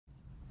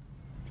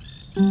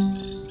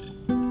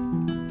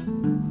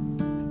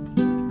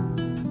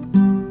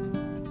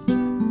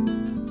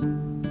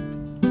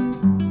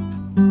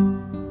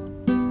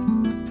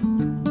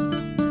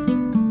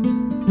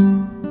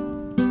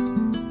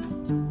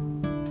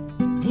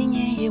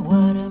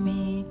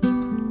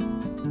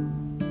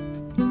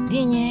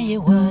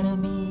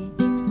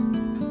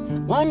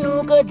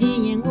Wanuka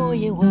dinye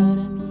ngoye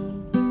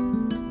warami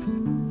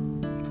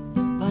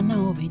Bana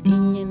obi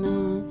dinye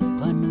na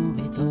Banu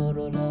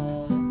betorola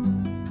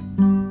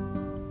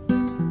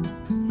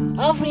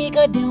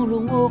Afrika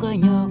dinulu ngoga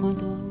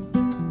nyogondo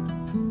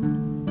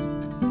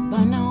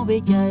Bana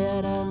obi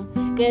jayara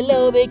Kele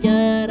obi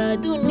jayara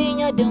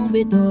Duninya din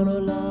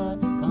betorola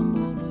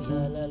Kambulu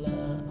yalala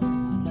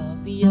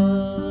Lafia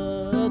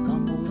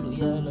Kambulu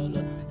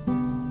yalala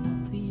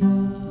Lafia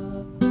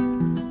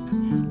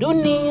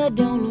Dunia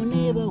dinulu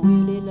neba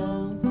wilela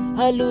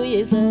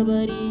Haluye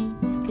sabari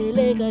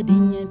Kelega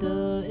dinye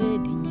do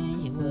dinye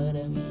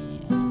yiwarami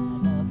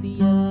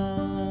Lafia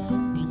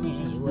dinye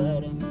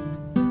yiwarami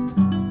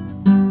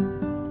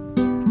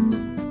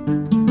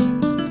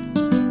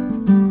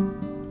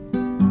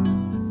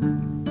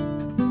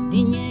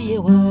Dinye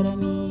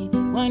yiwarami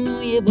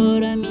Wanu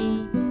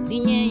yeborami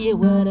Dinye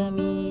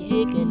yiwarami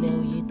Ekele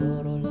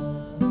yitorola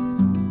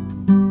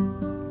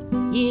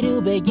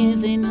Yiru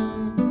begensena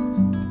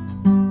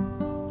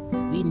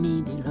We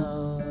need the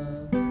love.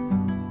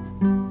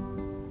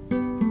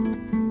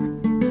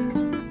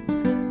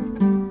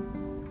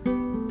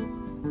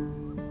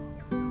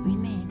 We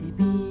need the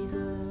peace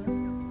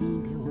in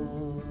the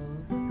world.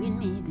 We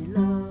need the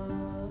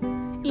love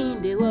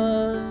in the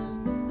world.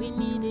 We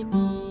need the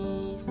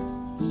peace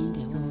in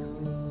the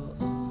world.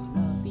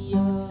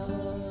 Lafia,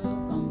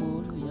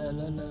 Kambulu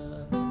yalala.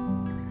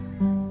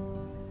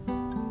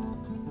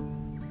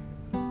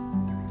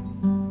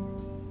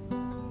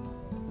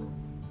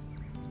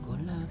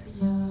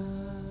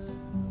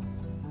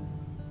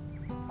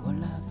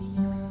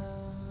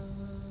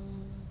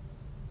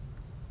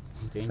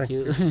 Thank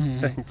you.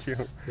 Thank you.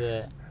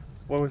 Yeah.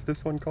 What was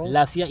this one called?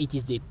 Lafia, it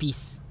is the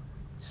peace.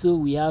 So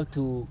we have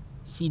to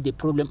see the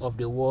problem of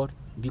the world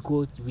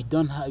because we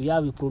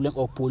have a problem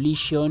of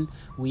pollution.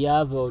 We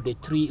have the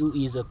tree who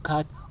is a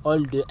cut. All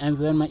the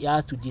environment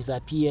has to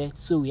disappear.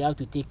 So we have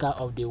to take care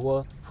of the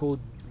world. For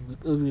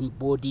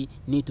everybody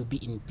need to be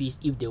in peace.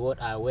 If the world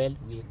are well,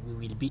 we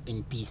will be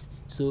in peace.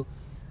 So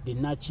the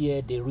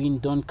nature, the rain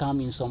don't come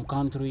in some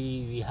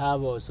country. We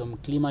have some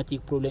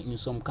climatic problem in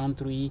some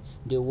country.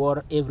 The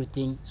war,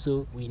 everything.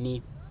 So we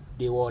need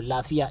the war.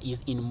 Lafia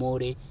is in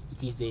more. It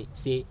is the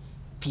say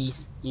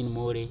peace in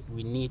more.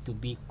 We need to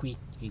be quick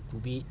to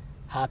be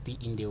happy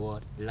in the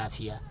world.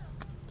 Lafia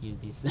is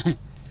this.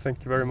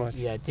 Thank you very much.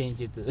 Yeah, thank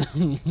you too.